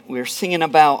We're singing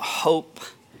about hope.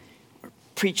 We're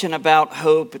preaching about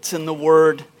hope. It's in the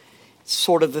Word. It's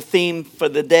sort of the theme for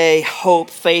the day. Hope,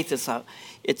 faith.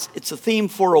 It's a theme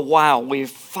for a while. We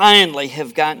finally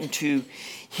have gotten to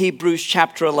Hebrews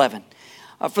chapter 11.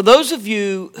 For those of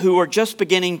you who are just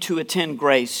beginning to attend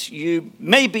Grace, you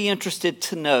may be interested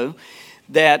to know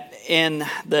that in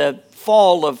the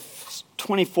fall of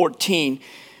 2014,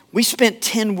 we spent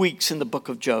 10 weeks in the book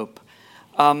of Job.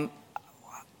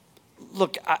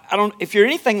 Look, I don't. If you're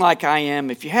anything like I am,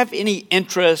 if you have any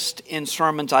interest in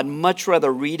sermons, I'd much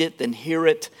rather read it than hear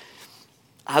it.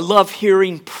 I love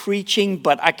hearing preaching,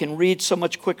 but I can read so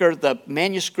much quicker. The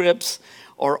manuscripts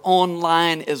are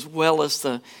online as well as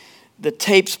the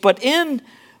tapes. But in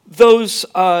those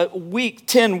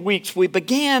 10 weeks, we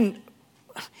began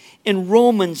in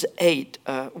Romans 8,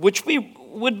 which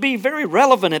would be very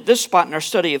relevant at this spot in our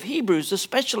study of Hebrews,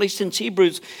 especially since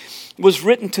Hebrews was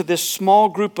written to this small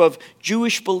group of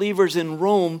Jewish believers in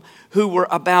Rome who were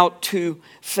about to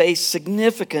face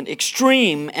significant,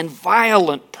 extreme, and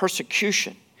violent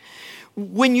persecution.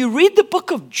 When you read the book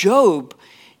of Job,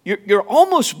 you're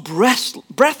almost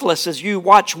breathless as you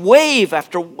watch wave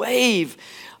after wave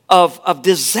of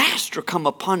disaster come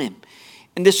upon him.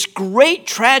 And this great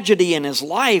tragedy in his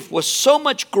life was so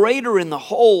much greater in the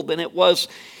whole than it was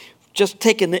just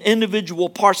taking the individual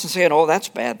parts and saying, oh, that's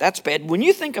bad, that's bad. When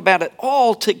you think about it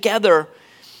all together,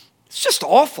 it's just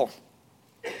awful.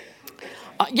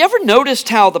 You ever noticed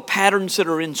how the patterns that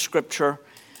are in Scripture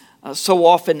so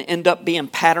often end up being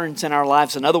patterns in our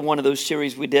lives? Another one of those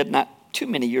series we did not too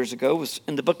many years ago was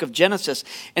in the book of Genesis,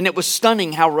 and it was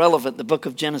stunning how relevant the book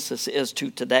of Genesis is to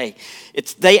today.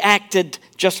 They acted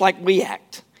just like we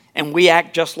act, and we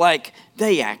act just like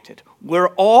they acted. We're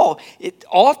all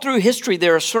through history,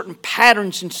 there are certain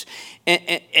patterns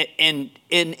in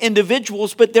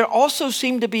individuals, but there also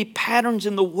seem to be patterns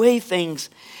in the way things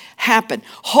happen.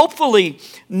 Hopefully,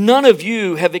 none of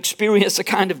you have experienced the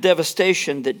kind of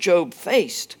devastation that Job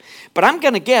faced, but I'm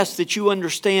going to guess that you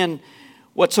understand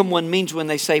what someone means when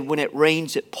they say, when it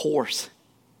rains, it pours.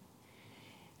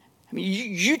 I mean,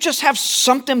 you just have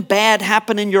something bad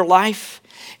happen in your life,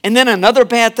 and then another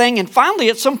bad thing, and finally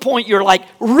at some point you're like,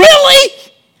 really?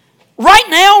 Right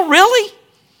now, really?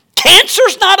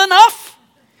 Cancer's not enough?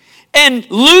 And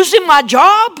losing my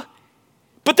job?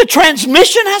 But the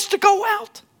transmission has to go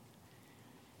out?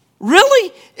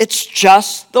 Really? It's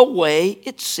just the way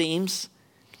it seems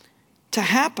to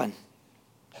happen.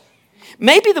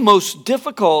 Maybe the most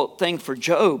difficult thing for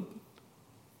Job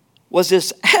was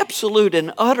this absolute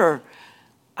and utter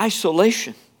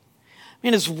isolation. I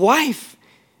mean, his wife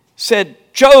said,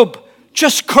 Job,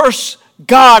 just curse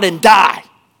God and die.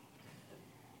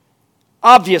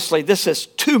 Obviously, this is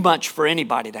too much for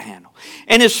anybody to handle.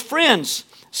 And his friends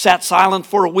sat silent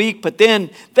for a week, but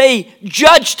then they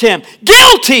judged him.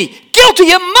 Guilty! Guilty!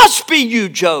 It must be you,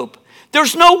 Job.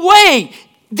 There's no way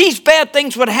these bad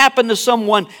things would happen to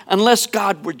someone unless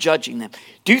God were judging them.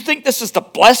 Do you think this is the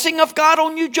blessing of God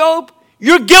on you, Job?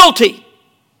 You're guilty.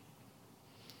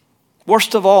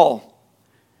 Worst of all,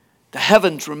 the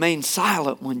heavens remained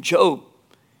silent when Job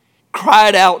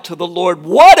cried out to the Lord,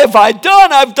 what have I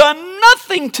done? I've done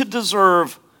nothing to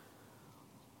deserve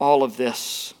all of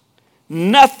this.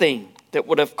 Nothing that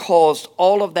would have caused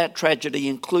all of that tragedy,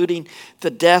 including the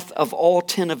death of all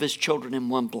 10 of his children in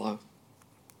one blow.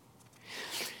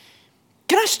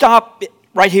 Can I stop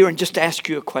right here and just ask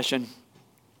you a question?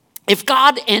 If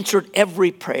God answered every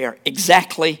prayer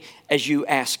exactly as you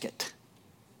ask it,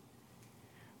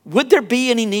 would there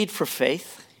be any need for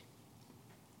faith?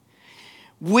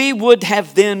 We would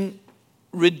have then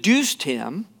reduced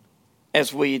him,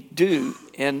 as we do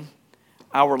in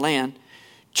our land,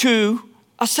 to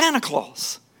a Santa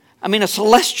Claus. I mean, a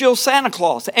celestial Santa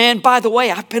Claus. And by the way,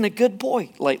 I've been a good boy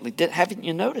lately. Haven't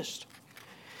you noticed?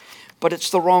 But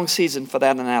it's the wrong season for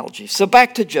that analogy. So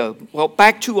back to Job. Well,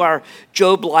 back to our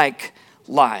Job-like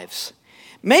lives.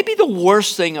 Maybe the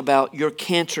worst thing about your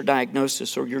cancer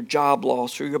diagnosis or your job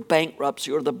loss or your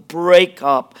bankruptcy or the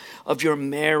breakup of your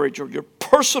marriage or your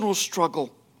personal struggle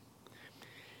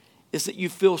is that you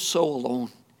feel so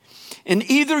alone. And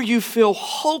either you feel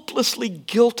hopelessly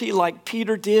guilty like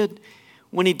Peter did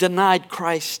when he denied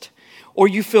Christ, or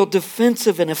you feel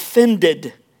defensive and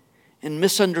offended and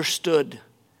misunderstood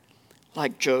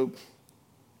like Job.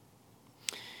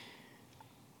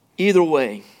 Either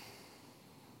way,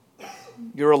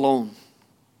 you're alone.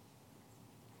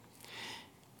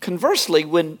 Conversely,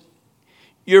 when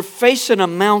you're facing a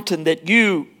mountain that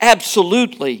you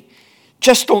absolutely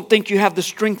just don't think you have the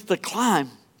strength to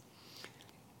climb,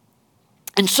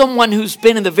 and someone who's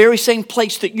been in the very same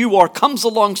place that you are comes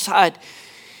alongside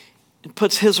and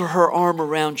puts his or her arm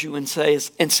around you and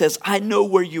says, I know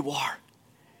where you are.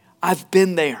 I've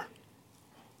been there.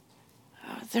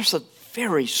 There's a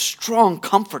very strong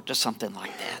comfort to something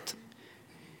like that.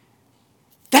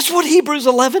 That's what Hebrews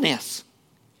 11 is.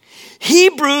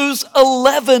 Hebrews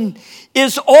 11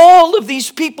 is all of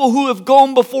these people who have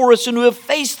gone before us and who have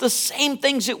faced the same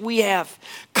things that we have,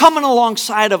 coming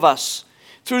alongside of us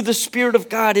through the Spirit of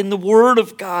God in the Word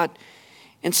of God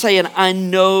and saying, I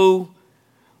know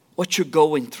what you're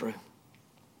going through.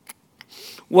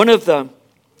 One of the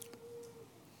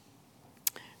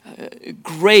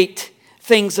great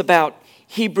things about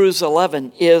Hebrews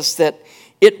 11 is that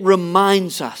it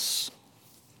reminds us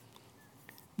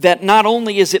that not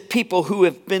only is it people who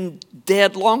have been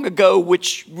dead long ago,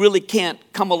 which really can't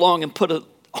come along and put an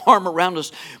arm around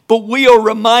us, but we are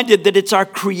reminded that it's our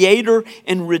Creator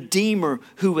and Redeemer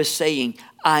who is saying,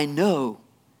 I know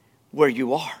where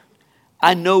you are.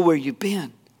 I know where you've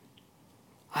been.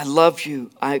 I love you.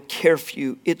 I care for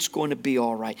you. It's going to be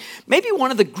all right. Maybe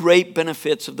one of the great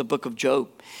benefits of the book of Job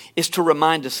is to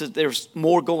remind us that there's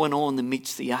more going on than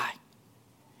meets the eye.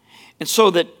 And so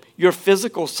that your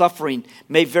physical suffering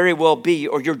may very well be,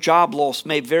 or your job loss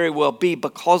may very well be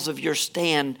because of your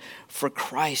stand for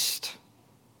Christ.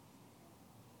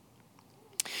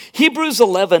 Hebrews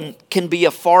 11 can be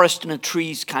a forest and a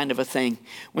trees kind of a thing.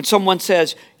 When someone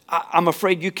says, I'm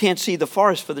afraid you can't see the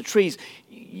forest for the trees,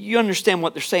 you understand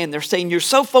what they're saying. They're saying you're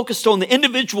so focused on the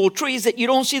individual trees that you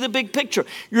don't see the big picture.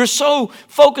 You're so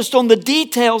focused on the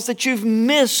details that you've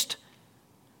missed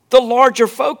the larger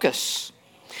focus.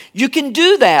 You can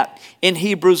do that in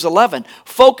Hebrews 11,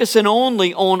 focusing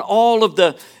only on all of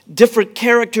the different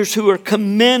characters who are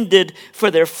commended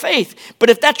for their faith. But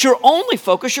if that's your only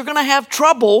focus, you're going to have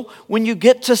trouble when you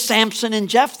get to Samson and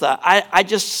Jephthah. I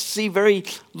just see very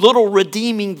little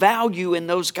redeeming value in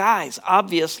those guys.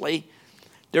 Obviously,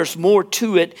 there's more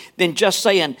to it than just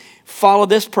saying, follow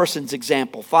this person's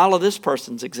example, follow this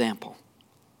person's example.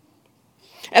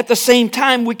 At the same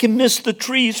time, we can miss the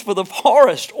trees for the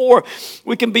forest, or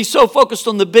we can be so focused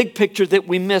on the big picture that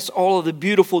we miss all of the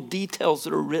beautiful details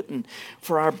that are written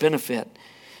for our benefit.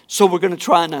 So we're going to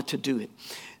try not to do it.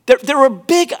 There are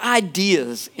big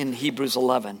ideas in Hebrews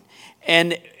 11,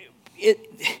 and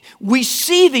we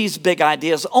see these big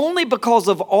ideas only because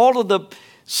of all of the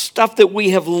stuff that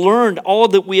we have learned, all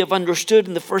that we have understood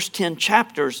in the first 10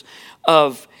 chapters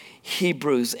of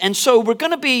Hebrews. And so we're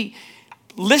going to be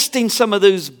listing some of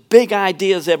those big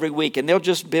ideas every week, and they'll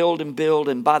just build,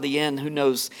 and by the end, who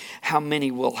knows how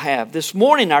many we'll have. This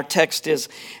morning, our text is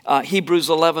Hebrews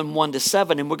 11,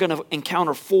 1-7, and we're going to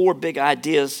encounter 4 big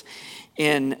ideas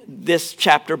in this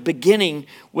chapter, beginning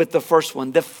with the first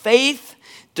one. The faith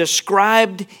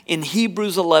described in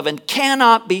Hebrews 11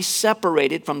 cannot be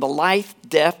separated from the life,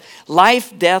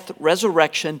 death,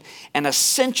 resurrection, and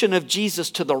ascension of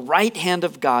Jesus to the right hand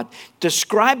of God,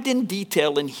 described in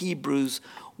detail in Hebrews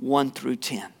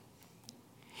 1-10.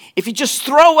 If you just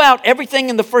throw out everything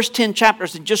in the first 10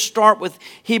 chapters and just start with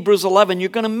Hebrews 11, you're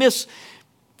going to miss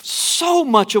so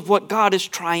much of what God is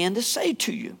trying to say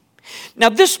to you. Now,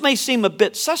 this may seem a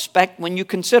bit suspect when you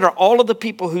consider all of the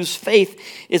people whose faith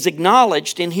is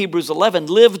acknowledged in Hebrews 11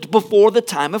 lived before the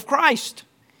time of Christ.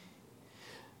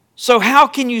 So how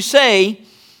can you say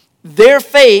their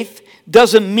faith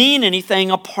doesn't mean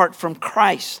anything apart from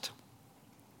Christ?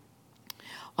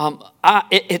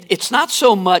 It's not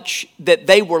so much that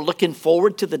they were looking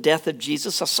forward to the death of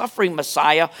Jesus. A suffering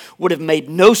Messiah would have made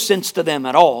no sense to them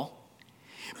at all.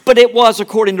 But it was,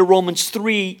 according to Romans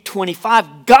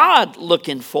 3:25, God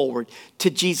looking forward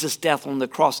to Jesus' death on the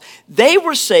cross. They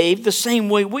were saved the same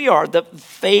way we are. The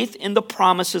faith in the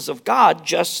promises of God,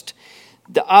 just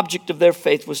the object of their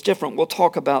faith was different. We'll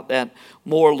talk about that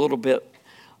more a little bit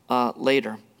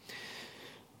later.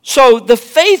 So the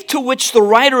faith to which the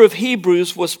writer of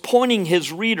Hebrews was pointing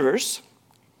his readers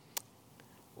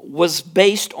was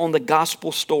based on the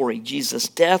gospel story. Jesus'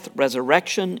 death,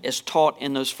 resurrection is taught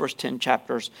in those first 10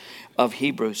 chapters of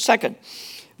Hebrews. Second,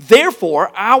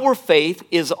 therefore, our faith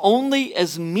is only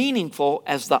as meaningful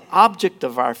as the object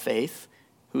of our faith,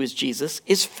 who is Jesus,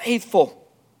 is faithful.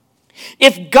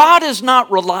 If God is not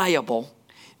reliable,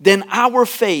 then our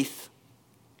faith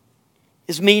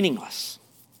is meaningless.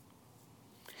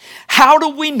 How do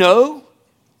we know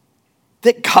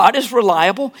that God is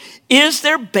reliable? Is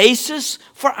there basis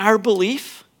for our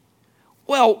belief?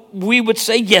 Well, we would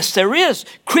say yes, there is.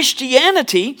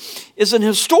 Christianity is an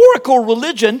historical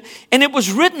religion, and it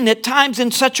was written at times in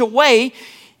such a way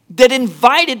that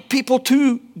invited people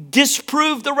to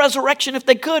disprove the resurrection if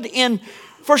they could. In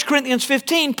 1 Corinthians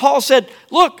 15, Paul said,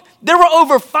 look, there were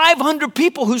over 500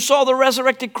 people who saw the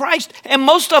resurrected Christ, and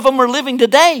most of them are living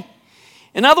today.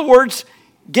 In other words,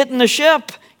 get in the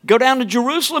ship, go down to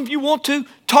Jerusalem if you want to,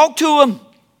 talk to him.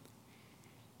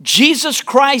 Jesus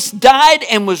Christ died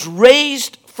and was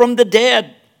raised from the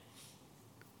dead.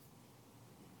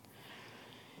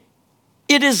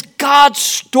 It is God's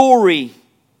story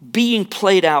being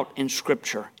played out in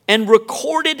Scripture and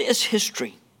recorded as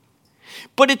history.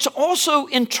 But it's also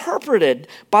interpreted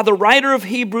by the writer of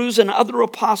Hebrews and other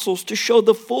apostles to show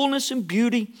the fullness and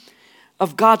beauty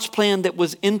of God's plan that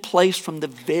was in place from the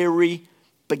very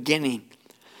beginning.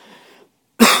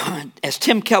 As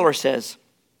Tim Keller says,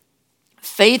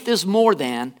 faith is more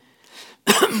than,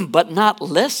 but not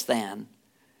less than,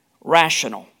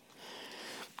 rational.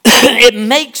 It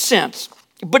makes sense,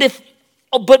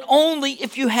 but only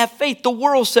if you have faith. The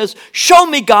world says, show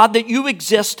me, God, that you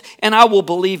exist and I will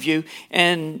believe you.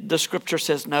 And the scripture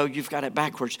says, no, you've got it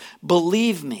backwards.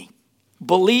 Believe me.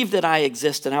 Believe that I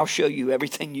exist and I'll show you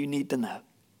everything you need to know.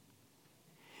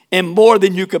 And more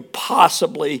than you could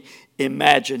possibly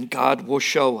imagine, God will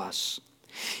show us.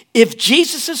 If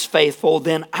Jesus is faithful,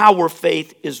 then our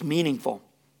faith is meaningful.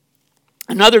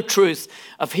 Another truth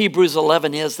of Hebrews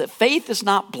 11 is that faith is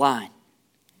not blind.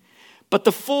 But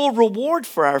the full reward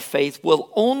for our faith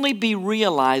will only be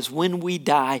realized when we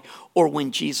die or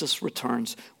when Jesus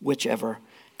returns, whichever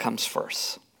comes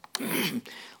first.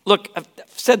 Look, I've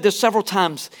said this several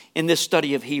times in this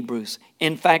study of Hebrews.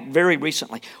 In fact, very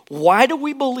recently. Why do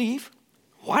we believe?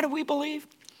 Why do we believe?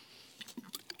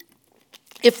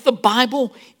 If the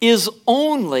Bible is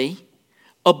only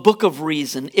a book of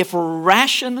reason, if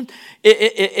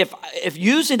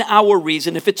using our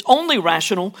reason, if it's only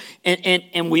rational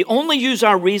and we only use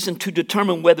our reason to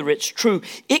determine whether it's true,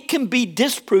 it can be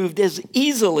disproved as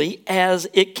easily as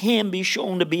it can be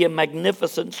shown to be a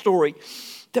magnificent story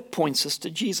that points us to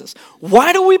Jesus.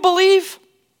 Why do we believe?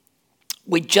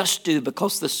 We just do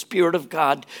because the Spirit of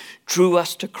God drew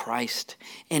us to Christ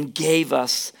and gave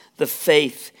us the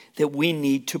faith that we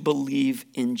need to believe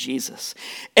in Jesus.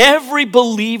 Every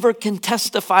believer can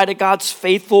testify to God's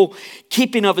faithful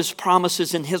keeping of his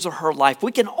promises in his or her life.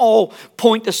 We can all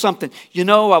point to something. You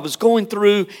know, I was going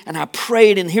through and I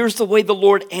prayed and here's the way the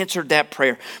Lord answered that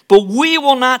prayer. But we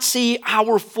will not see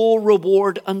our full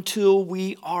reward until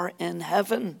we are in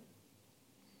heaven.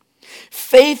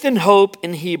 Faith and hope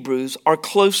in Hebrews are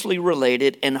closely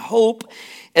related, and hope,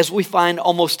 as we find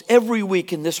almost every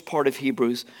week in this part of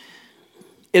Hebrews,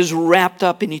 is wrapped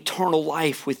up in eternal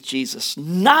life with Jesus.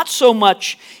 Not so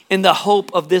much in the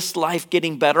hope of this life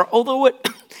getting better, although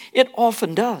it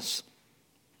often does.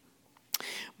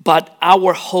 But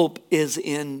our hope is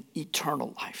in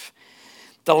eternal life.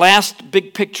 The last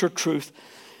big picture truth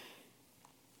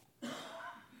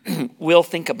we'll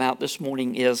think about this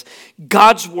morning is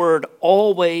God's word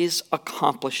always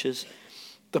accomplishes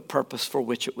the purpose for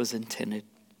which it was intended.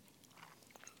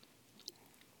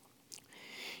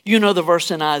 You know the verse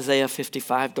in Isaiah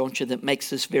 55, don't you, that makes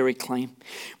this very claim?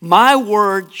 My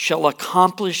word shall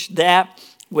accomplish that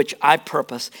which I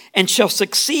purpose, and shall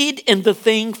succeed in the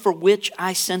thing for which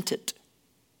I sent it.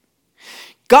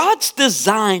 God's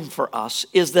design for us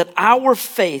is that our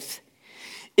faith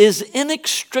is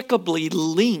inextricably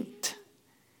linked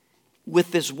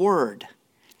with His word,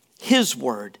 this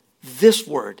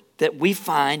word that we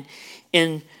find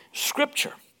in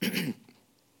Scripture.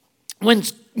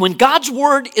 When God's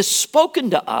word is spoken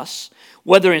to us,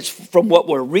 whether it's from what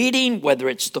we're reading, whether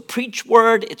it's the preached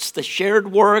word, it's the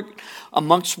shared word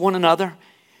amongst one another,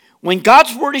 when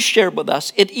God's word is shared with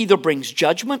us, it either brings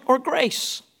judgment or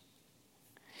grace.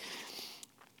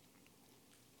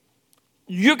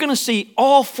 You're going to see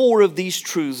all four of these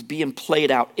truths being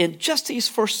played out in just these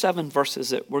first 7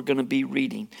 verses that we're going to be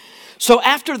reading. So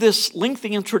after this lengthy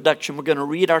introduction, we're going to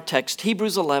read our text,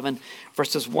 Hebrews 11,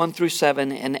 verses 1 through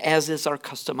 7. And as is our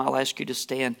custom, I'll ask you to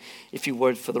stand, if you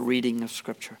would, for the reading of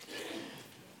Scripture.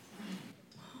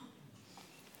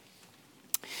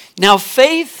 Now,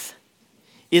 faith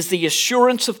is the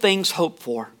assurance of things hoped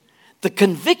for, the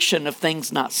conviction of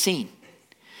things not seen.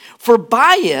 For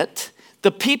by it,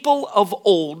 the people of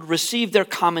old received their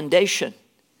commendation.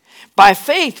 By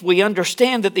faith, we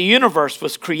understand that the universe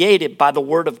was created by the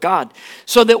word of God,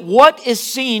 so that what is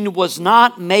seen was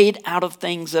not made out of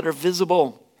things that are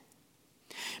visible.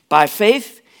 By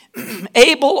faith,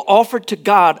 Abel offered to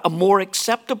God a more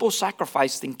acceptable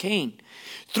sacrifice than Cain,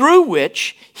 through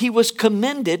which he was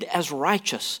commended as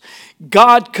righteous,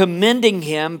 God commending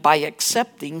him by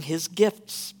accepting his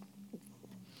gifts.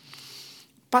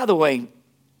 By the way,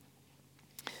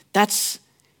 this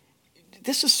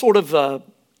is sort of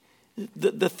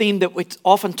the theme that we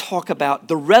often talk about.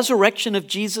 The resurrection of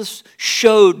Jesus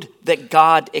showed that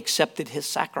God accepted his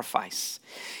sacrifice.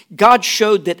 God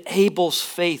showed that Abel's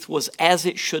faith was as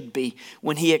it should be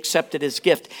when he accepted his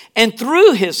gift. And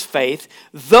through his faith,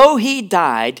 though he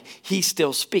died, he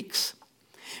still speaks.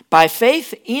 By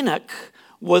faith, Enoch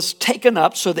was taken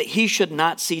up so that he should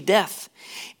not see death.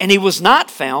 And he was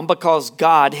not found because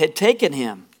God had taken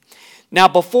him. Now,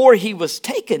 before he was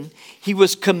taken, he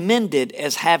was commended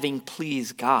as having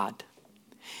pleased God.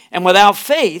 And without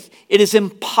faith, it is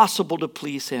impossible to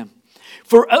please him.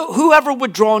 For whoever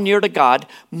would draw near to God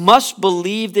must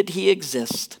believe that he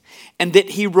exists and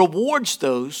that he rewards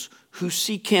those who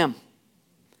seek him.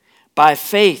 By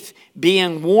faith,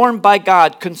 being warned by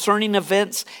God concerning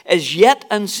events as yet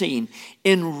unseen,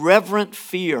 in reverent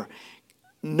fear,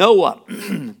 Noah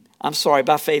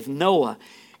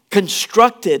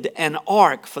constructed an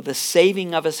ark for the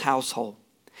saving of his household.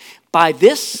 By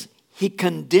this, he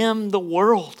condemned the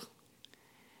world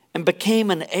and became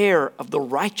an heir of the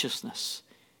righteousness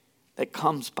that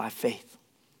comes by faith.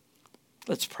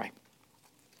 Let's pray.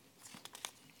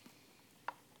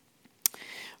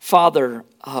 Father,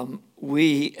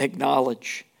 we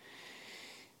acknowledge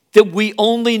that we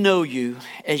only know you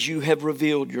as you have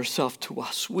revealed yourself to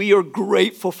us. We are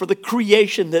grateful for the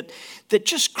creation that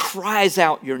just cries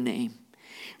out your name.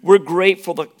 We're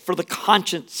grateful for the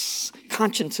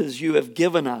consciences you have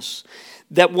given us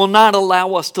that will not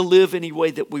allow us to live any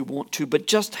way that we want to, but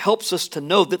just helps us to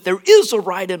know that there is a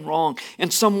right and wrong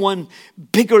and someone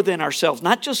bigger than ourselves.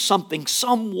 Not just something,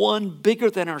 someone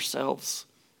bigger than ourselves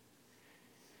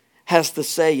has the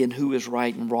say in who is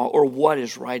right and wrong, or what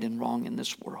is right and wrong in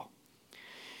this world.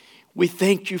 We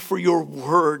thank you for your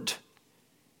word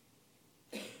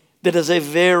that is a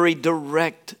very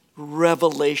direct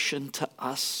revelation to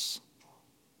us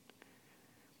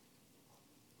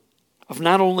of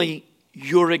not only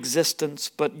your existence,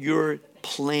 but your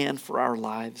plan for our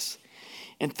lives.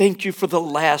 And thank you for the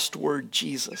last word,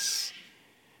 Jesus,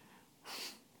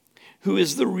 who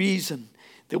is the reason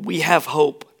that we have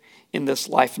hope in this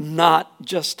life, not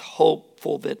just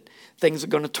hopeful that things are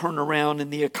going to turn around in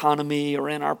the economy or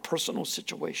in our personal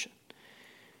situation,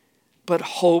 but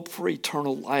hope for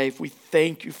eternal life. We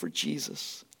thank you for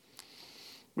Jesus.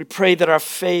 We pray that our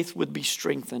faith would be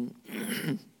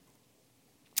strengthened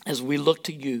as we look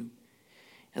to you,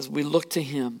 as we look to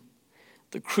him,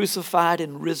 the crucified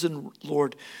and risen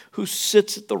Lord who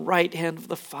sits at the right hand of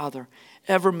the Father,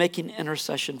 ever making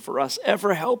intercession for us,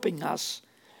 ever helping us,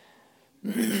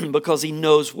 because he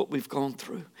knows what we've gone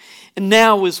through. And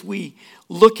now as we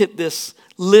look at this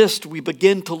list, we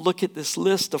begin to look at this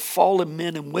list of fallen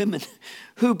men and women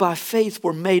who by faith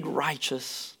were made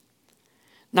righteous,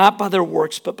 not by their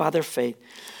works, but by their faith.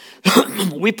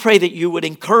 We pray that you would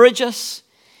encourage us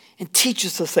and teach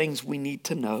us the things we need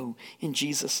to know. In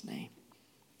Jesus' name,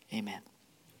 amen.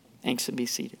 Thanks, and be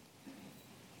seated.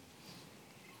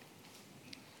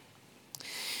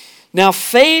 Now,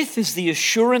 faith is the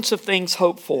assurance of things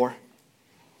hoped for,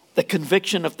 the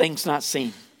conviction of things not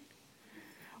seen.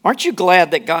 Aren't you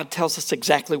glad that God tells us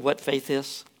exactly what faith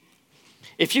is?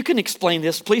 If you can explain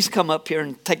this, please come up here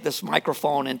and take this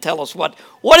microphone and tell us what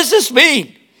does this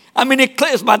mean? I mean,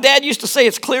 as my dad used to say,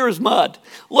 it's clear as mud.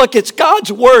 Look, it's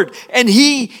God's word, and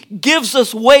he gives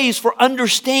us ways for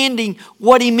understanding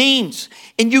what he means.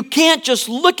 And you can't just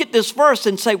look at this verse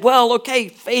and say, well, okay,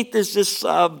 faith is this...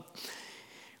 you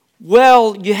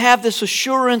have this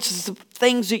assurance of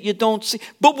things that you don't see.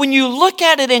 But when you look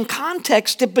at it in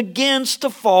context, it begins to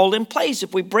fall in place.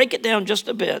 If we break it down just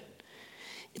a bit,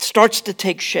 it starts to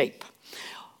take shape.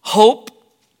 Hope,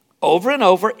 over and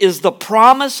over, is the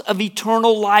promise of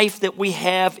eternal life that we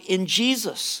have in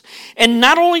Jesus. And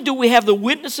not only do we have the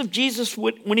witness of Jesus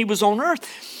when he was on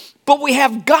earth, but we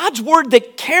have God's word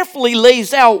that carefully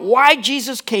lays out why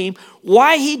Jesus came,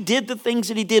 why he did the things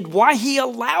that he did, why he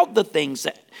allowed the things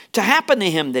to happen to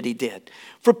him that he did.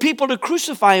 For people to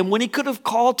crucify him when he could have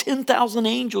called 10,000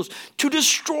 angels to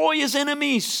destroy his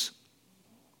enemies.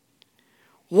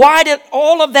 Why did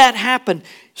all of that happen?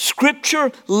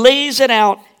 Scripture lays it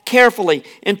out carefully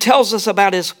and tells us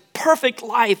about his perfect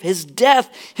life, his death,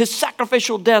 his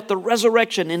sacrificial death, the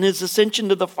resurrection, and his ascension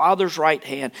to the Father's right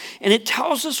hand. And it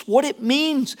tells us what it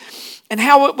means and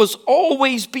how it was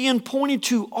always being pointed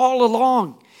to all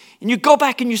along. And you go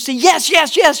back and you see, yes,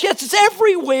 it's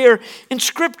everywhere in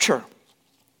Scripture.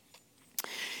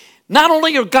 Not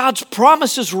only are God's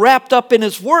promises wrapped up in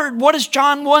His Word, what does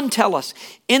John 1 tell us?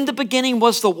 In the beginning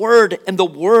was the Word, and the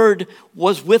Word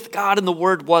was with God, and the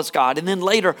Word was God. And then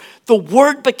later, the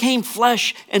Word became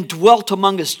flesh and dwelt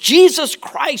among us. Jesus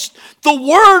Christ, the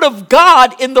Word of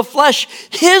God in the flesh,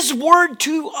 His Word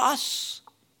to us.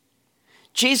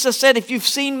 Jesus said, if you've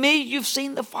seen me, you've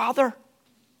seen the Father.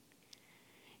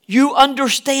 You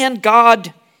understand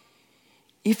God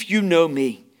if you know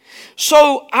me.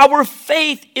 So our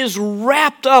faith is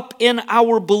wrapped up in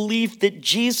our belief that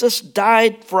Jesus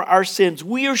died for our sins.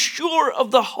 We are sure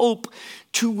of the hope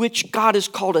to which God has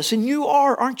called us. And you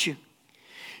are, aren't you?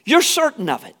 You're certain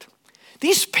of it.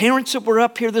 These parents that were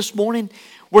up here this morning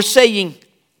were saying,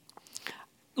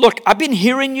 look, I've been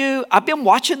hearing you. I've been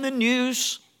watching the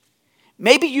news.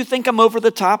 Maybe you think I'm over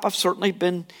the top. I've certainly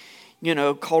been,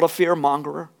 called a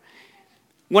fearmonger.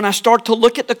 When I start to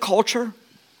look at the culture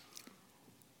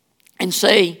and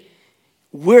say,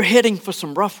 we're heading for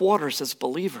some rough waters as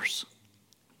believers.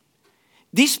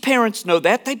 These parents know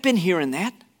that. They've been hearing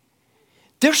that.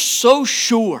 They're so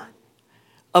sure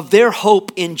of their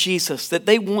hope in Jesus that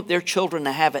they want their children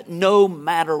to have it no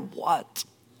matter what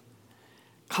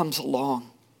comes along.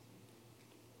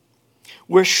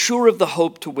 We're sure of the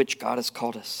hope to which God has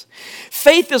called us.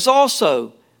 Faith is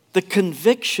also the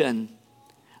conviction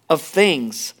of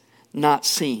things not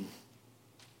seen.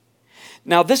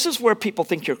 Now, this is where people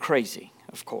think you're crazy,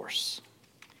 of course.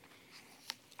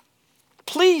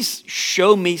 Please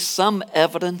show me some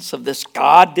evidence of this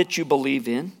God that you believe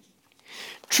in.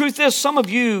 Truth is, some of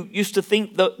you used to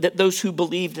think that those who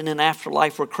believed in an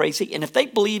afterlife were crazy. And if they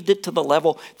believed it to the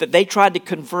level that they tried to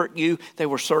convert you, they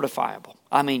were certifiable.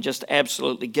 I mean, just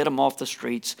absolutely get them off the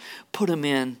streets, put them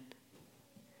in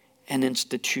an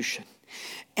institution.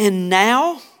 And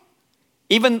now,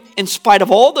 even in spite of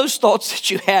all those thoughts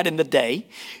that you had in the day,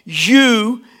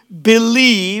 you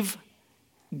believe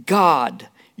God.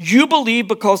 You believe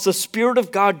because the Spirit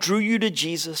of God drew you to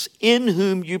Jesus, in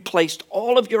whom you placed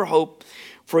all of your hope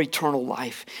for eternal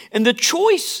life. And the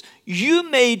choice you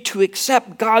made to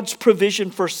accept God's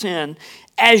provision for sin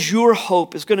as your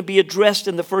hope is going to be addressed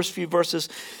in the first few verses.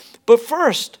 But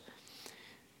first,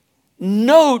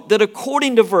 note that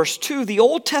according to verse 2, the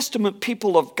Old Testament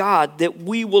people of God that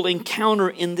we will encounter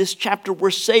in this chapter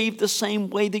were saved the same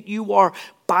way that you are,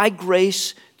 by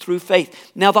grace through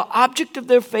faith. Now, the object of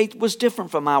their faith was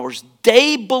different from ours.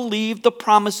 They believed the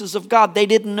promises of God. They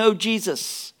didn't know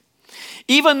Jesus.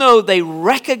 Even though they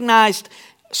recognized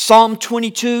Psalm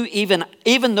 22,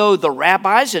 even though the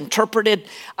rabbis interpreted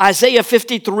Isaiah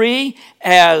 53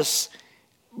 as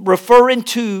referring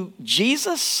to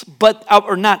Jesus,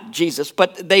 or not Jesus,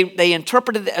 but they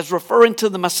interpreted it as referring to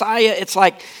the Messiah. It's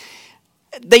like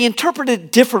they interpreted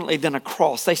it differently than a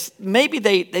cross. They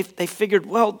figured,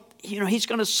 well, he's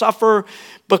going to suffer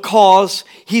because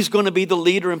he's going to be the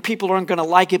leader and people aren't going to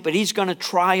like it, but he's going to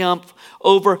triumph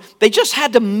over. They just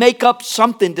had to make up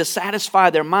something to satisfy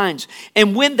their minds.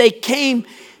 And when they came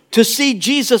to see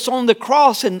Jesus on the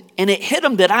cross and it hit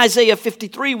them that Isaiah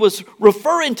 53 was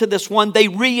referring to this one, they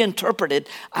reinterpreted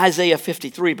Isaiah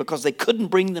 53 because they couldn't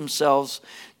bring themselves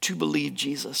to believe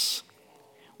Jesus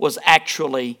was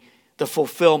actually the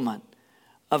fulfillment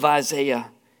of Isaiah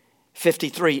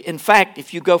 53. In fact,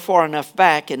 if you go far enough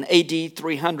back in AD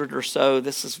 300 or so,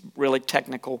 this is really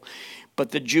technical,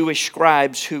 but the Jewish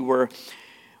scribes who were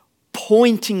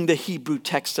pointing the Hebrew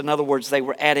text, in other words, they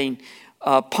were adding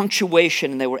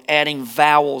punctuation and they were adding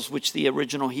vowels, which the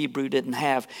original Hebrew didn't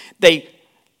have. They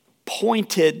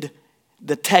pointed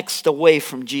the text away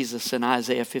from Jesus in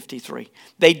Isaiah 53.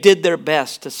 They did their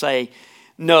best to say,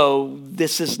 no,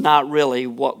 this is not really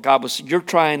what God was. You're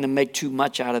trying to make too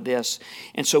much out of this.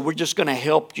 And so we're just going to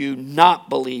help you not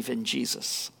believe in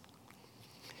Jesus.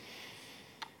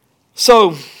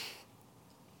 So,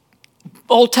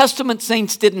 Old Testament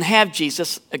saints didn't have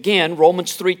Jesus. Again,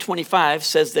 Romans 3:25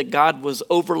 says that God was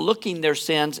overlooking their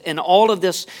sins, and all of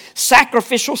this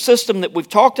sacrificial system that we've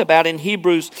talked about in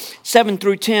Hebrews 7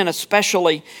 through 10,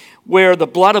 especially where the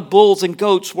blood of bulls and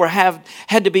goats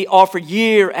had to be offered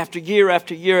year after year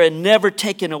after year and never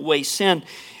taken away sin.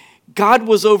 God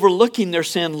was overlooking their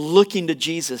sin, looking to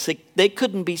Jesus. They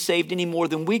couldn't be saved any more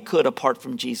than we could apart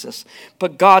from Jesus.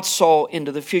 But God saw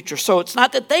into the future. So it's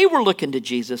not that they were looking to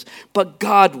Jesus, but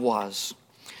God was.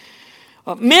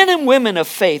 Men and women of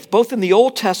faith, both in the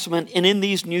Old Testament and in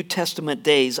these New Testament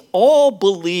days, all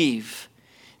believe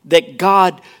that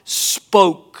God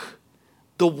spoke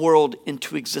the world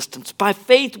into existence. By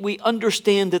faith, we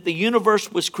understand that the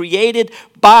universe was created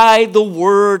by the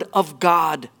Word of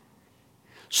God,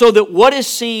 so that what is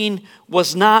seen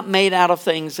was not made out of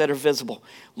things that are visible.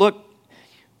 Look,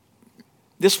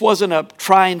 This wasn't a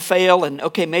try and fail and,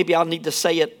 okay, maybe I'll need to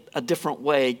say it a different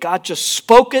way. God just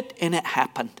spoke it and it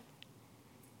happened.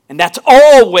 And that's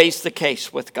always the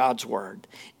case with God's word.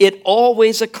 It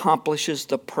always accomplishes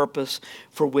the purpose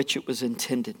for which it was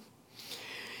intended.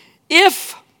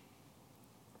 If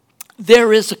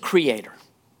there is a creator,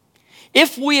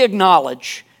 if we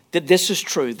acknowledge that this is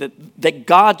true, that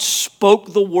God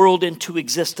spoke the world into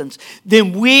existence,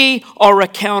 then we are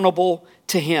accountable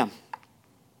to him.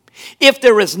 If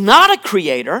there is not a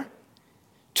creator,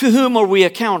 to whom are we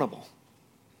accountable?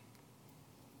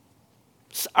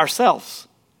 Ourselves.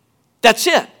 That's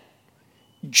it.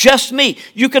 Just me.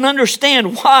 You can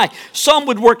understand why some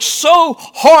would work so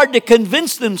hard to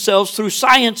convince themselves through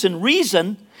science and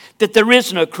reason that there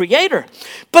is no creator.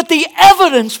 But the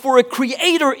evidence for a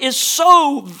creator is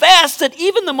so vast that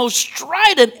even the most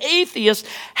strident atheists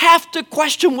have to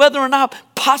question whether or not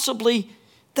possibly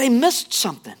they missed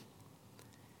something.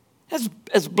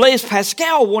 As Blaise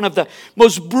Pascal, one of the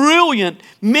most brilliant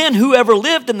men who ever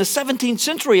lived in the 17th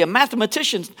century, a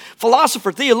mathematician,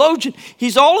 philosopher, theologian,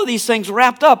 he's all of these things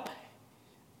wrapped up,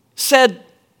 said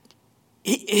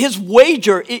his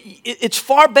wager, it's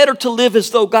far better to live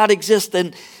as though God exists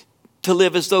than to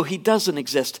live as though he doesn't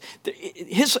exist.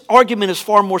 His argument is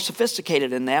far more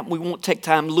sophisticated than that. We won't take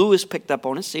time. Lewis picked up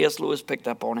on it. C.S. Lewis picked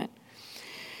up on it.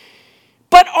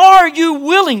 But are you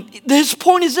willing, his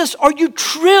point is this, are you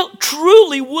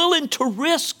truly willing to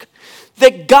risk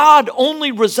that God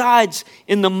only resides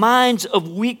in the minds of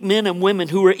weak men and women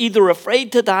who are either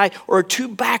afraid to die or are too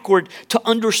backward to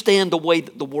understand the way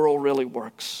that the world really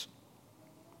works?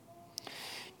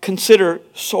 Consider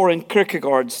Soren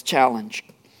Kierkegaard's challenge.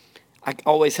 I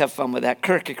always have fun with that.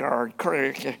 Kierkegaard.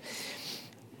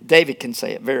 David can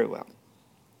say it very well.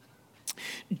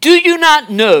 Do you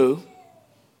not know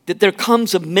that there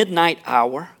comes a midnight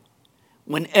hour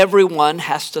when everyone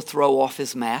has to throw off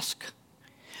his mask?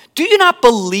 Do you not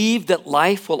believe that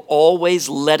life will always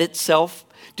let itself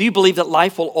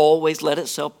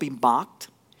be mocked?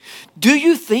 Do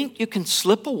you think you can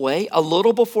slip away a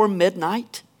little before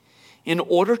midnight in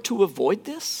order to avoid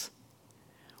this?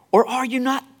 Or are you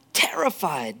not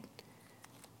terrified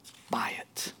by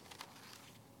it?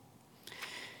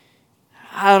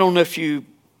 I don't know if you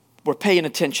were paying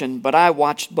attention, but I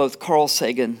watched both Carl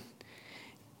Sagan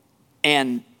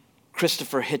and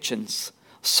Christopher Hitchens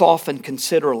soften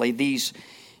considerably these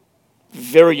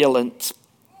virulent,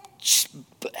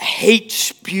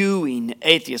 hate-spewing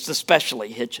atheists,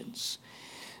 especially Hitchens.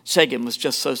 Sagan was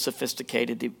just so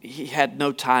sophisticated. He had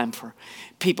no time for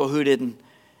people who didn't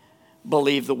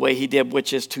believe the way he did,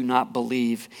 which is to not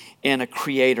believe in a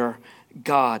creator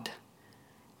God.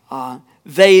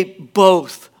 They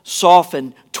both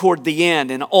softened toward the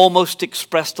end and almost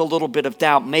expressed a little bit of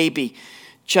doubt, maybe,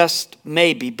 just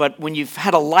maybe. But when you've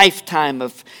had a lifetime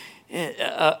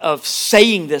of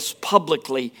saying this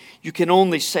publicly, you can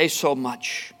only say so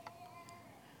much.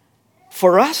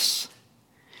 For us,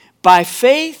 by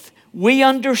faith, we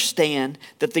understand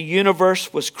that the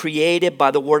universe was created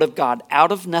by the Word of God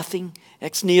out of nothing.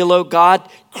 Ex nihilo, God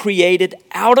created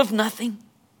out of nothing.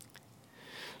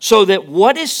 So that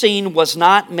what is seen was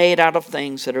not made out of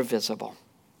things that are visible.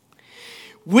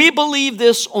 We believe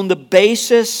this on the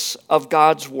basis of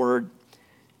God's word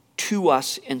to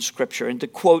us in Scripture. And to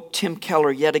quote Tim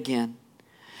Keller yet again,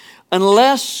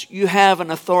 unless you have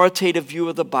an authoritative view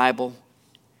of the Bible,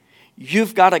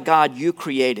 you've got a God you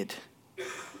created,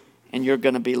 and you're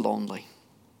going to be lonely.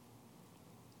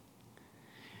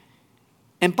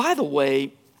 And by the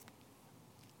way,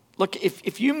 look,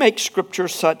 if you make Scripture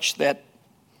such that,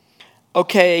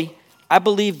 okay, I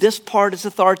believe this part is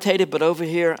authoritative, but over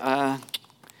here,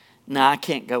 I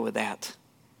can't go with that.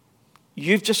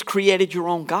 You've just created your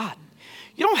own God.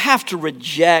 You don't have to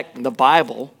reject the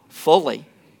Bible fully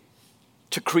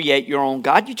to create your own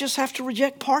God. You just have to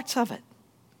reject parts of it.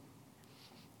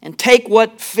 And take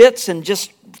what fits and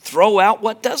just throw out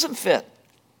what doesn't fit.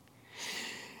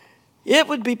 It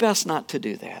would be best not to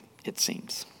do that, it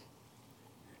seems.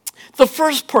 The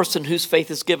first person whose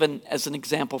faith is given as an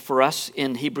example for us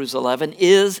in Hebrews 11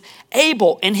 is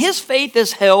Abel. And his faith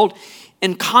is held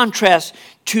in contrast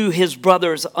to his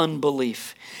brother's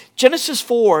unbelief. Genesis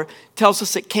 4 tells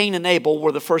us that Cain and Abel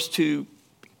were the first two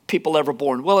people ever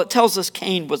born. Well, it tells us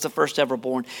Cain was the first ever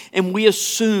born, and we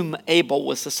assume Abel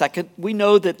was the second. We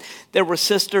know that there were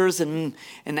sisters, and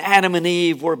Adam and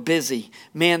Eve were busy.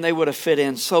 Man, they would have fit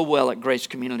in so well at Grace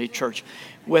Community Church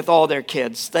with all their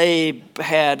kids. They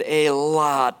had a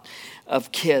lot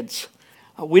of kids.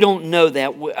 We don't know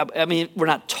that. I mean, we're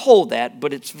not told that,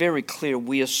 but it's very clear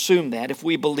we assume that if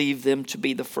we believe them to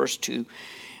be the first two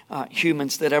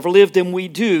humans that ever lived, and we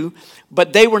do,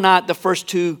 but they were not the first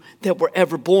two that were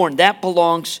ever born. That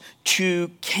belongs to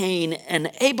Cain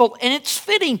and Abel, and it's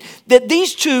fitting that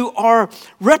these two are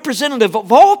representative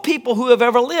of all people who have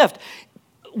ever lived.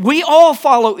 We all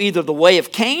follow either the way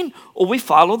of Cain or we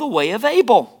follow the way of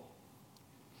Abel.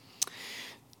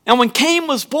 Now, when Cain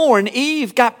was born,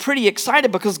 Eve got pretty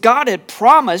excited because God had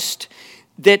promised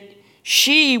that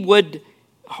she would,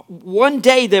 one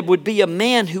day there would be a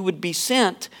man who would be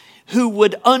sent who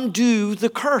would undo the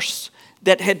curse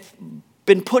that had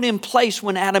been put in place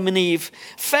when Adam and Eve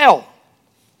fell.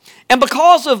 And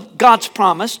because of God's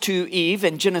promise to Eve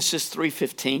in Genesis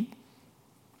 3:15,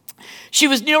 she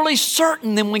was nearly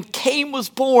certain that when Cain was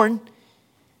born,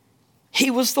 he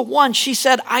was the one. She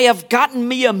said, I have gotten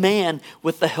me a man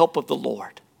with the help of the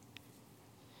Lord.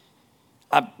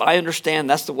 I understand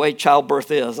that's the way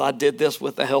childbirth is. I did this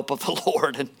with the help of the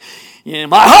Lord. And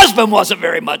my husband wasn't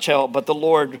very much help, but the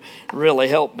Lord really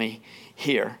helped me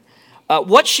here.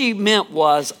 What she meant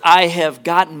was, I have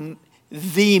gotten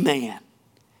the man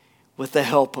with the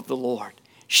help of the Lord.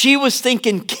 She was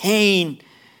thinking Cain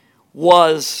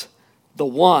was the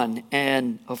one,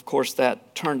 and of course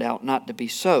that turned out not to be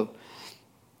so.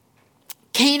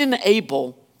 Cain and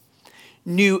Abel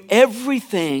knew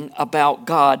everything about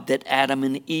God that Adam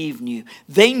and Eve knew.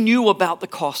 They knew about the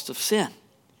cost of sin.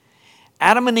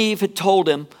 Adam and Eve had told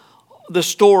him the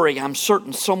story, I'm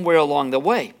certain, somewhere along the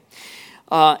way.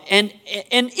 And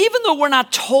even though we're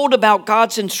not told about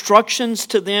God's instructions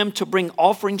to them to bring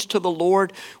offerings to the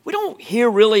Lord, we don't hear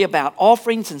really about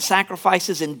offerings and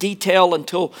sacrifices in detail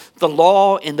until the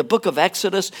law in the book of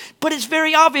Exodus. But it's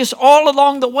very obvious all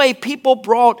along the way, people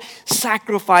brought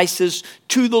sacrifices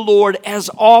to the Lord as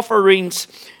offerings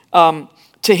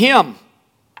to Him.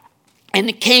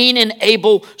 And Cain and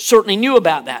Abel certainly knew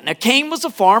about that. Now, Cain was a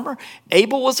farmer.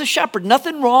 Abel was a shepherd.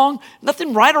 Nothing wrong,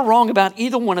 nothing right or wrong about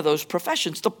either one of those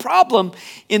professions. The problem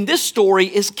in this story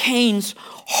is Cain's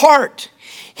heart.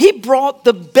 He brought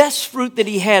the best fruit that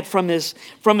he had from his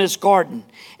garden.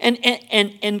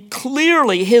 And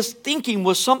clearly his thinking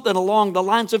was something along the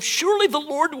lines of, surely the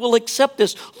Lord will accept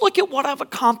this. Look at what I've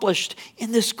accomplished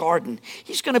in this garden.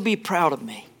 He's going to be proud of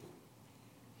me.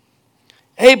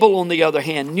 Abel, on the other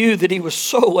hand, knew that he was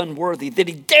so unworthy that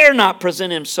he dare not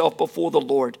present himself before the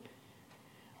Lord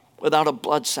without a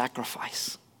blood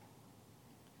sacrifice.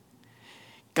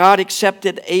 God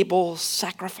accepted Abel's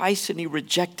sacrifice and he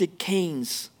rejected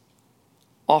Cain's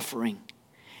offering.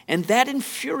 And that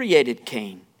infuriated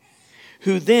Cain,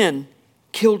 who then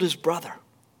killed his brother.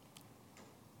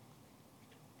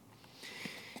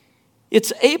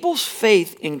 It's Abel's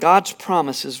faith in God's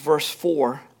promises, verse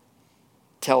 4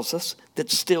 tells us, that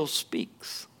still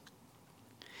speaks.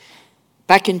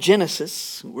 Back in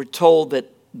Genesis, we're told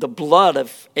that the blood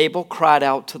of Abel cried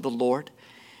out to the Lord.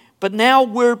 But now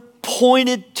we're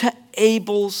pointed to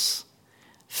Abel's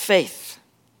faith.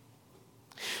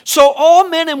 So all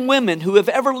men and women who have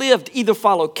ever lived either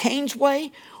follow Cain's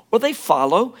way or they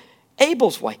follow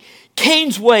Abel's way.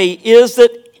 Cain's way is that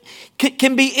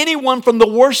can be anyone from the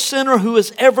worst sinner who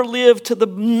has ever lived to the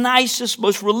nicest,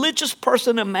 most religious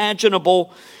person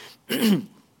imaginable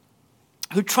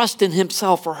who trusts in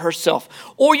himself or herself.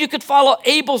 Or you could follow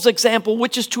Abel's example,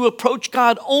 which is to approach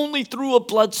God only through a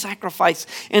blood sacrifice.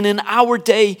 And in our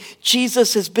day,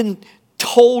 Jesus has been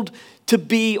told to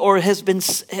be, or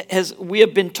we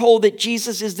have been told that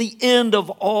Jesus is the end of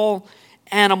all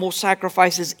animal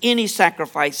sacrifices, any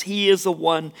sacrifice. He is the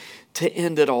one to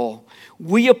end it all.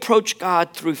 We approach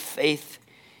God through faith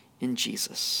in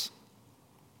Jesus.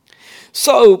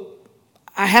 So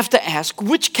I have to ask, in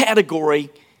which category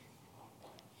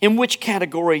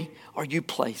are you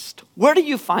placed? Where do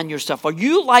you find yourself? Are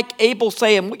you like Abel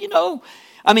saying,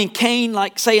 Cain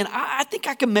like saying, I think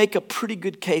I can make a pretty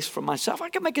good case for myself. I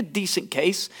can make a decent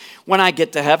case when I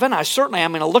get to heaven. I certainly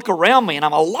am going to look around me and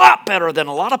I'm a lot better than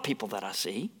a lot of people that I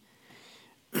see.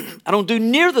 I don't do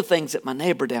near the things that my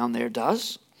neighbor down there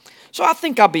does. So I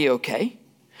think I'll be okay.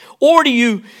 Or do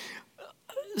you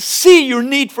see your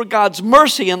need for God's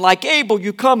mercy and like Abel,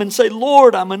 you come and say,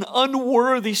 Lord, I'm an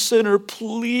unworthy sinner.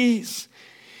 Please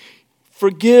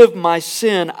forgive my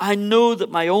sin. I know that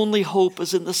my only hope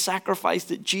is in the sacrifice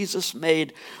that Jesus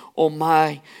made on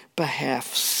my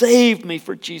behalf. Save me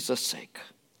for Jesus' sake.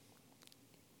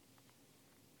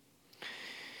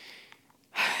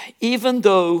 Even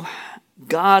though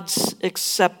God's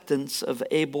acceptance of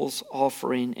Abel's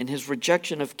offering and his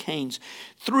rejection of Cain's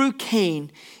threw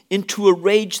Cain into a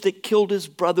rage that killed his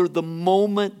brother, the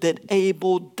moment that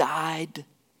Abel died,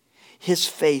 his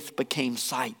faith became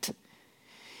sight.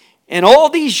 And all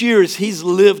these years he's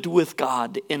lived with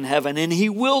God in heaven, and he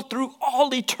will through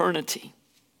all eternity.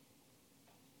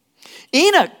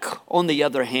 Enoch, on the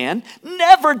other hand,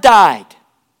 never died.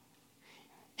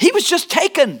 He was just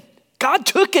taken. God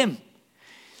took him.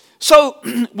 So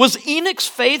was Enoch's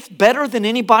faith better than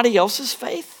anybody else's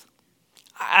faith?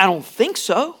 I don't think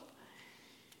so.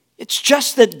 It's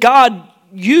just that God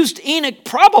used Enoch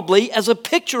probably as a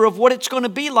picture of what it's going to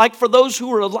be like for those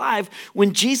who are alive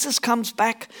when Jesus comes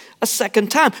back a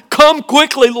second time. Come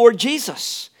quickly, Lord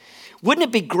Jesus. Wouldn't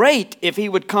it be great if he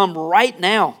would come right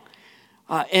now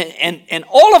and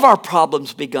all of our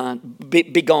problems be gone,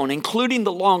 including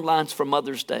the long lines for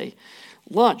Mother's Day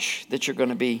lunch that you're going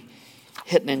to be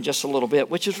hitting in just a little bit,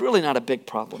 which is really not a big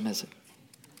problem, is it?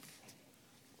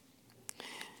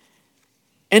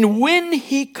 And when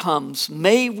he comes,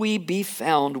 may we be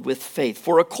found with faith.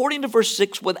 For according to verse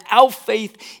 6, without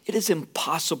faith it is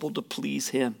impossible to please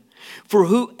him. For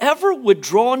whoever would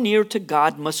draw near to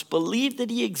God must believe that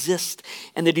he exists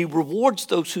and that he rewards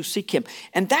those who seek him.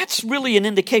 And that's really an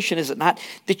indication, is it not,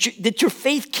 that your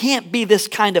faith can't be this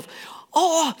kind of,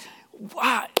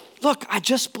 look, I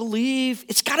just believe.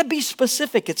 It's got to be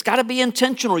specific. It's got to be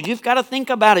intentional. You've got to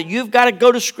think about it. You've got to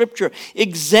go to Scripture,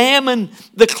 examine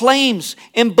the claims,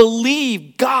 and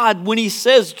believe God when he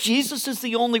says Jesus is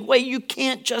the only way. You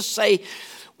can't just say,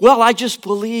 well, I just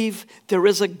believe there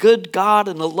is a good God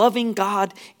and a loving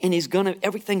God, and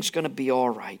everything's going to be all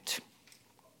right.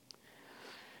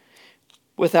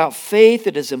 Without faith,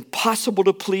 it is impossible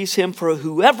to please him, for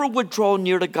whoever would draw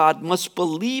near to God must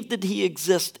believe that he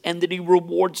exists and that he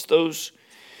rewards those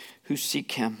who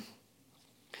seek him.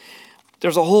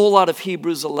 There's a whole lot of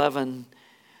Hebrews 11,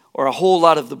 or a whole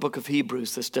lot of the book of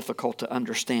Hebrews that's difficult to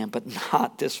understand, but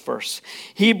not this verse.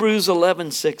 Hebrews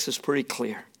 11:6 is pretty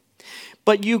clear.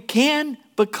 But you can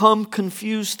become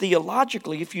confused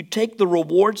theologically if you take the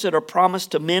rewards that are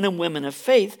promised to men and women of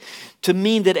faith to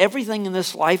mean that everything in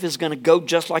this life is going to go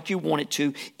just like you want it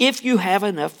to if you have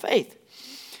enough faith.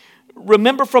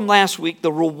 Remember from last week,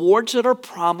 the rewards that are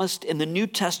promised in the New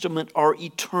Testament are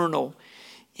eternal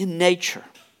in nature.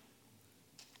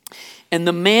 And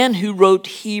the man who wrote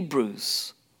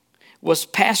Hebrews was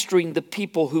pastoring the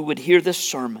people who would hear this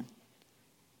sermon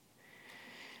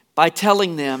by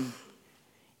telling them,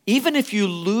 even if you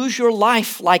lose your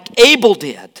life like Abel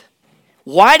did.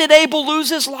 Why did Abel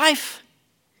lose his life?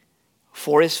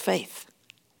 For his faith.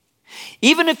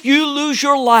 Even if you lose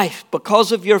your life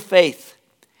because of your faith,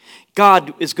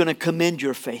 God is going to commend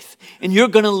your faith. And you're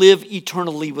going to live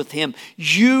eternally with him.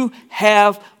 You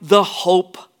have the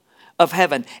hope of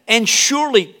heaven. And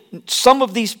surely some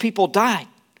of these people died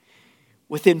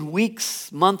within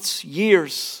weeks, months,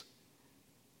 years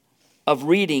of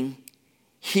reading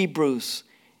Hebrews.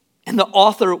 And the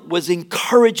author was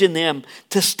encouraging them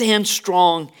to stand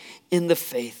strong in the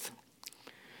faith.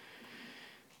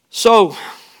 So,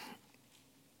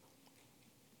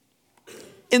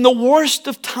 in the worst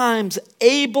of times,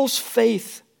 Abel's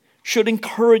faith should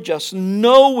encourage us,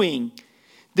 knowing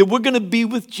that we're going to be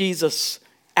with Jesus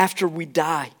after we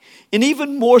die. And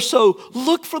even more so,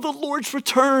 look for the Lord's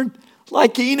return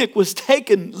like Enoch was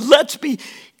taken.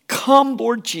 Come,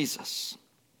 Lord Jesus.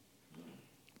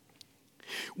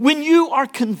 When you are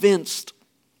convinced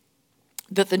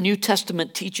that the New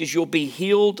Testament teaches you'll be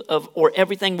healed or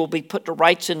everything will be put to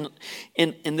rights in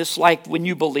this life when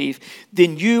you believe,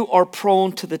 then you are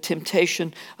prone to the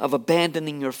temptation of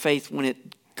abandoning your faith when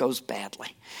it goes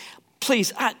badly.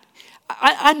 Please,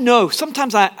 I know,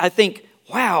 sometimes I think,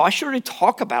 wow, I should really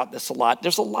talk about this a lot.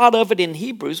 There's a lot of it in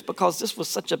Hebrews because this was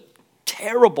such a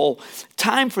terrible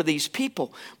time for these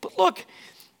people. But look,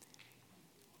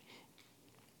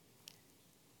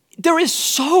 there is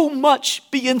so much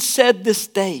being said this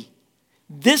day,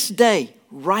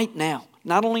 right now,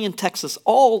 not only in Texas,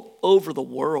 all over the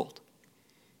world.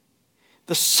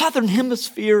 The Southern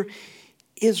Hemisphere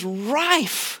is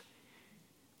rife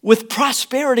with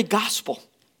prosperity gospel.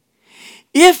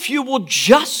 If you will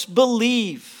just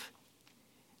believe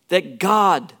that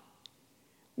God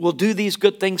will do these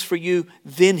good things for you,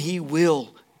 then he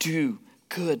will do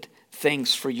good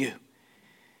things for you.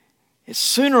 And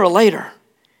sooner or later,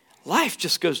 life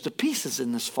just goes to pieces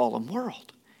in this fallen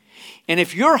world. And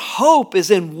if your hope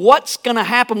is in what's going to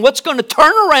happen, what's going to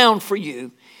turn around for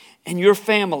you and your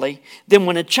family, then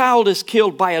when a child is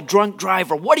killed by a drunk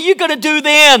driver, what are you going to do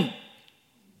then?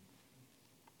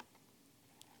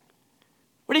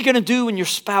 What are you going to do when your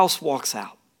spouse walks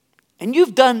out? And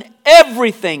you've done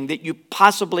everything that you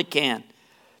possibly can,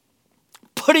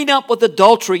 putting up with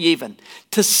adultery even,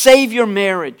 to save your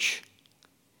marriage.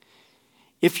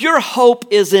 If your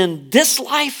hope is in this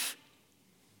life,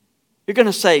 you're going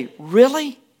to say,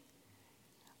 really?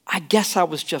 I guess I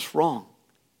was just wrong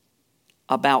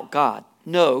about God.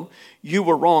 No, you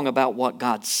were wrong about what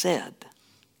God said.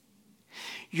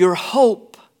 Your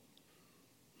hope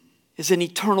is in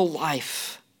eternal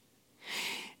life.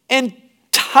 And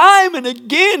time and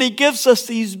again, he gives us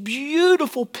these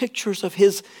beautiful pictures of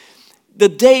the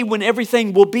day when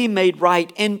everything will be made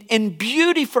right, and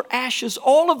beauty for ashes.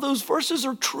 All of those verses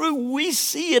are true. We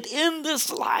see it in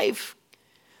this life.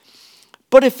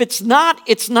 But if it's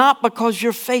not because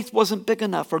your faith wasn't big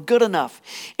enough or good enough.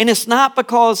 And it's not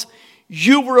because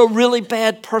you were a really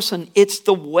bad person. It's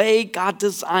the way God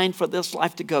designed for this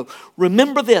life to go.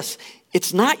 Remember this.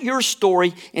 It's not your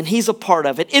story, and he's a part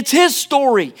of it. It's his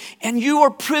story, and you are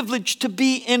privileged to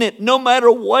be in it no matter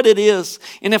what it is.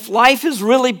 And if life is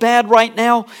really bad right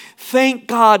now, thank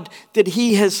God that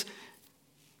he has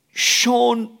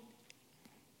shown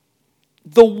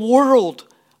the world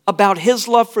about his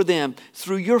love for them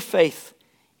through your faith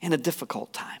in a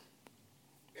difficult time.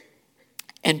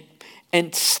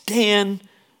 And stand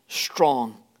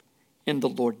strong in the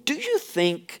Lord. Do you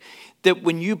think that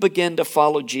when you begin to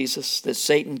follow Jesus, that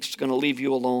Satan's going to leave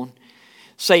you alone?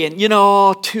 Saying,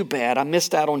 too bad, I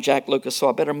missed out on Jack Lucas, so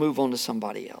I better move on to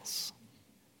somebody else.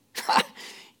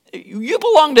 You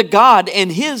belong to God,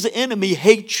 and his enemy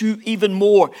hates you even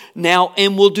more now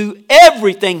and will do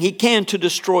everything he can to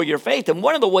destroy your faith. And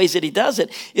one of the ways that he does it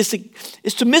is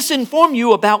to misinform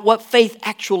you about what faith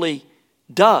actually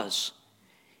does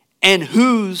and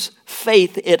whose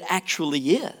faith it actually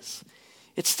is.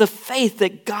 It's the faith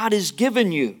that God has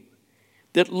given you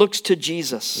that looks to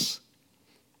Jesus.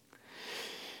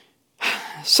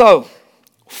 So,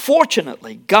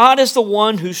 fortunately, God is the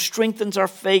one who strengthens our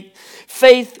faith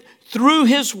through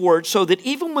his word, so that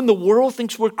even when the world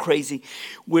thinks we're crazy,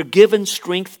 we're given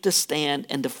strength to stand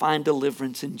and to find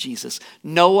deliverance in Jesus.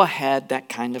 Noah had that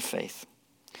kind of faith.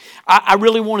 I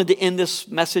really wanted to end this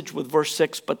message with verse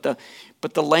 6, but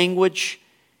the language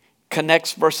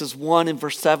connects verses 1 and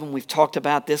verse 7. We've talked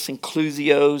about this,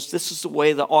 inclusios. This is the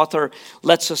way the author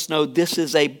lets us know this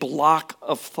is a block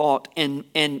of thought.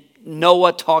 And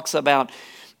Noah talks about,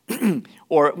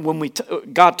 or when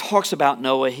God talks about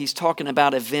Noah, he's talking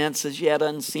about events as yet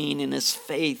unseen, and his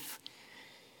faith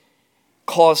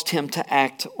caused him to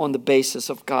act on the basis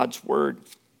of God's word.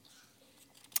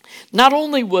 Not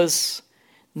only was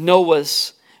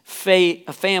Noah's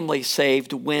family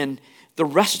saved when the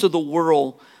rest of the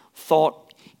world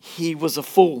thought he was a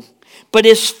fool, but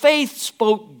his faith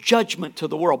spoke judgment to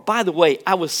the world. By the way,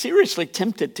 I was seriously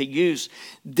tempted to use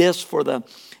this for the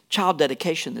child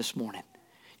dedication this morning.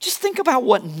 Just think about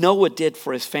what Noah did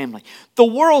for his family. The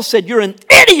world said, "You're an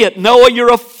idiot, Noah,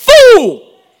 you're a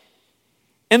fool."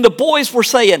 And the boys were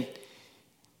saying,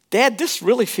 "Dad, this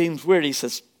really seems weird." He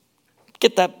says,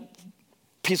 "Get that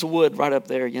piece of wood right up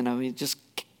there." He just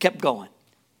kept going.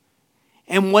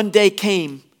 And one day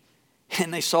came,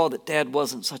 and they saw that Dad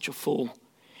wasn't such a fool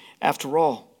after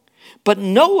all. But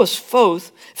Noah's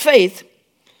faith,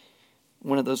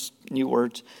 one of those new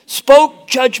words, spoke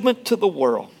judgment to the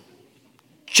world.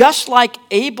 Just like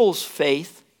Abel's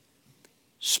faith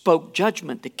spoke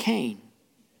judgment to Cain.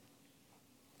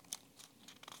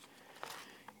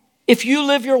 If you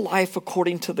live your life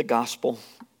according to the gospel,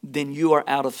 then you are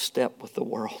out of step with the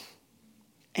world.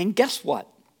 And guess what?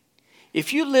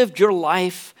 If you lived your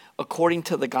life according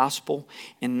to the gospel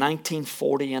in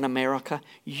 1940 in America,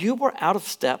 you were out of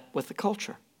step with the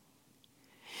culture.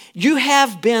 You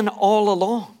have been all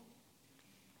along.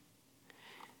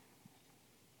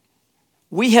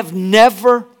 We have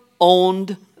never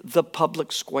owned the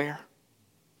public square.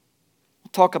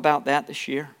 We'll talk about that this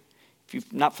year. If you're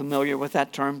not familiar with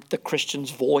that term, the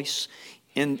Christian's voice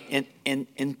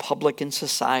in public, in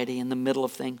society, in the middle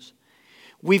of things.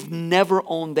 We've never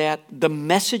owned that. The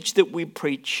message that we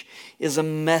preach is a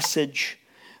message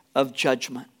of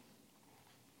judgment.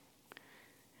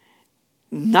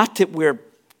 Not that we're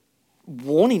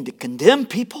wanting to condemn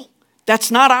people. That's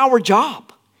not our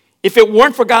job. If it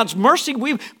weren't for God's mercy,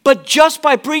 but just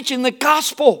by preaching the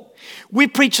gospel, we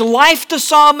preach life to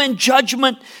some and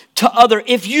judgment to others.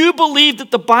 If you believe that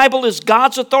the Bible is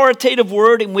God's authoritative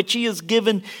word in which he has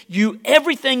given you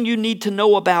everything you need to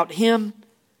know about him,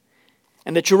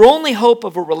 and that your only hope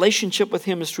of a relationship with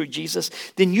him is through Jesus,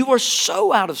 then you are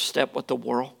so out of step with the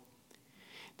world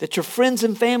that your friends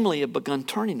and family have begun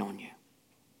turning on you.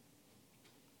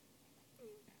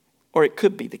 Or it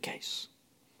could be the case.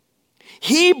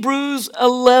 Hebrews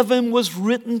 11 was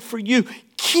written for you.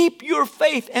 Keep your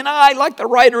faith. And I, like the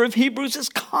writer of Hebrews, is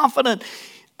confident.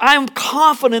 I am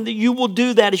confident that you will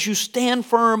do that as you stand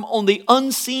firm on the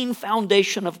unseen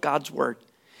foundation of God's word.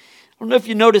 I don't know if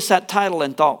you noticed that title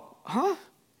and thought,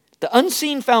 The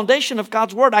unseen foundation of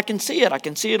God's Word, I can see it. I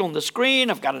can see it on the screen.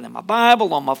 I've got it in my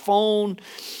Bible, on my phone.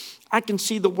 I can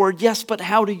see the Word, yes, but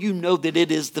how do you know that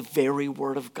it is the very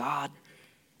Word of God?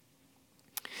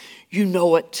 You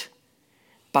know it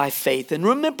by faith. And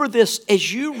remember this,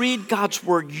 as you read God's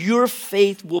Word, your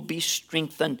faith will be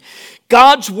strengthened.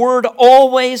 God's Word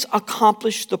always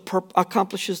accomplishes the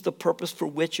purpose for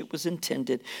which it was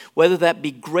intended, whether that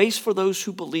be grace for those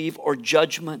who believe or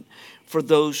judgment for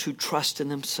those who trust in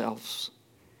themselves.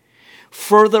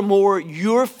 Furthermore,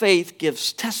 your faith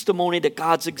gives testimony to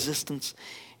God's existence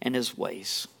and His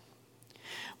ways.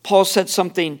 Paul said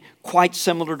something quite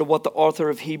similar to what the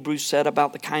author of Hebrews said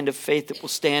about the kind of faith that will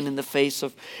stand in the face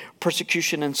of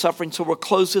persecution and suffering. So we'll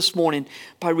close this morning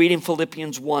by reading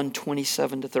Philippians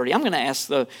 1:27-30. I'm going to ask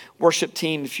the worship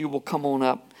team if you will come on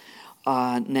up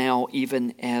now,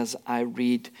 even as I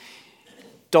read.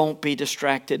 Don't be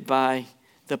distracted by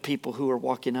the people who are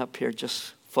walking up here.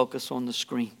 Just focus on the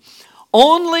screen.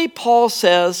 Only, Paul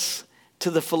says to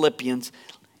the Philippians,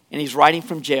 and he's writing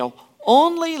from jail,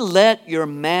 only let your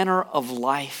manner of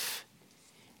life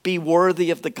be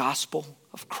worthy of the gospel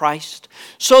of Christ,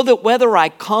 so that whether I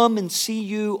come and see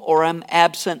you or am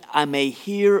absent, I may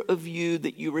hear of you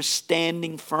that you are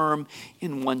standing firm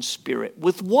in one spirit,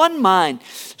 with one mind,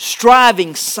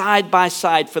 striving side by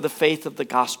side for the faith of the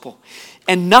gospel,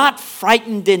 and not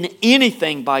frightened in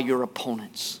anything by your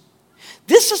opponents.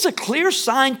 This is a clear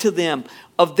sign to them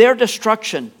of their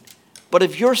destruction, but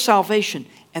of your salvation,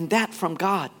 and that from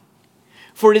God.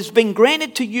 For it has been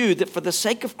granted to you that for the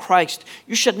sake of Christ,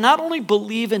 you should not only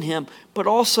believe in Him, but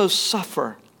also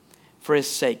suffer for His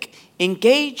sake,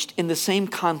 engaged in the same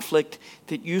conflict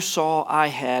that you saw I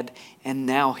had and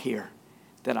now hear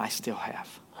that I still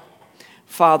have.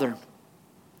 Father,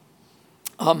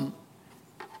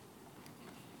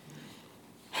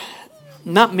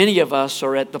 not many of us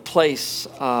are at the place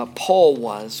Paul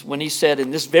was when he said in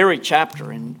this very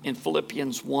chapter in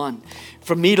Philippians 1,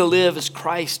 for me to live is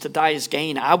Christ, to die is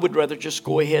gain. I would rather just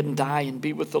go ahead and die and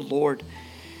be with the Lord.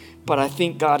 But I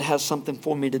think God has something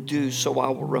for me to do, so I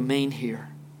will remain here.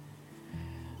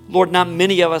 Lord, not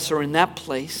many of us are in that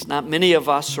place. Not many of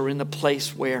us are in the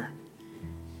place where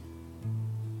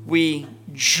we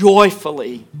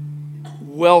joyfully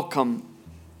welcome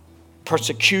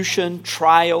persecution,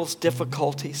 trials,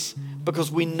 difficulties,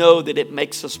 because we know that it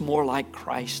makes us more like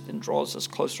Christ and draws us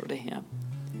closer to Him.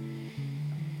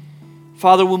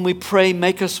 Father, when we pray,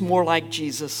 make us more like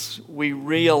Jesus, we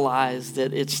realize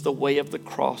that it's the way of the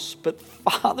cross. But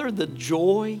Father, the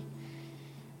joy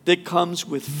that comes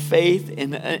with faith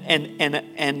and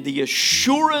the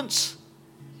assurance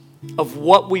of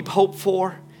what we've hoped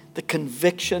for, the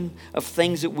conviction of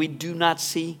things that we do not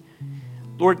see,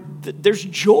 Lord, there's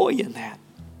joy in that.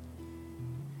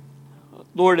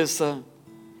 Lord, as the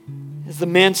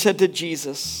man said to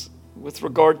Jesus with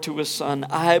regard to his son,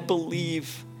 I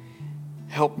believe,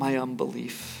 help my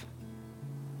unbelief.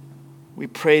 We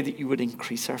pray that you would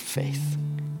increase our faith.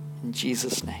 In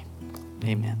Jesus' name,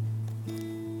 amen.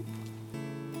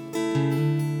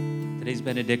 Today's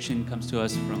benediction comes to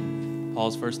us from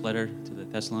Paul's first letter to the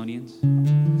Thessalonians.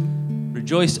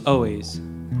 Rejoice always,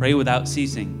 pray without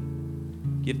ceasing.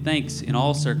 Give thanks in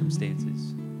all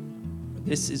circumstances, for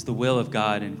this is the will of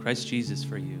God in Christ Jesus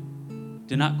for you.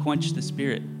 Do not quench the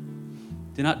Spirit.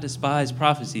 Do not despise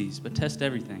prophecies, but test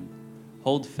everything.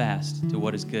 Hold fast to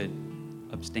what is good.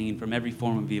 Abstain from every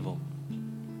form of evil.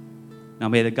 Now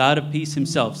may the God of peace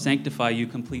Himself sanctify you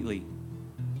completely,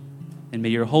 and may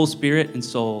your whole spirit and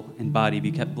soul and body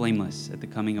be kept blameless at the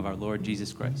coming of our Lord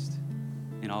Jesus Christ.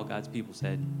 And all God's people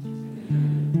said,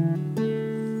 Amen.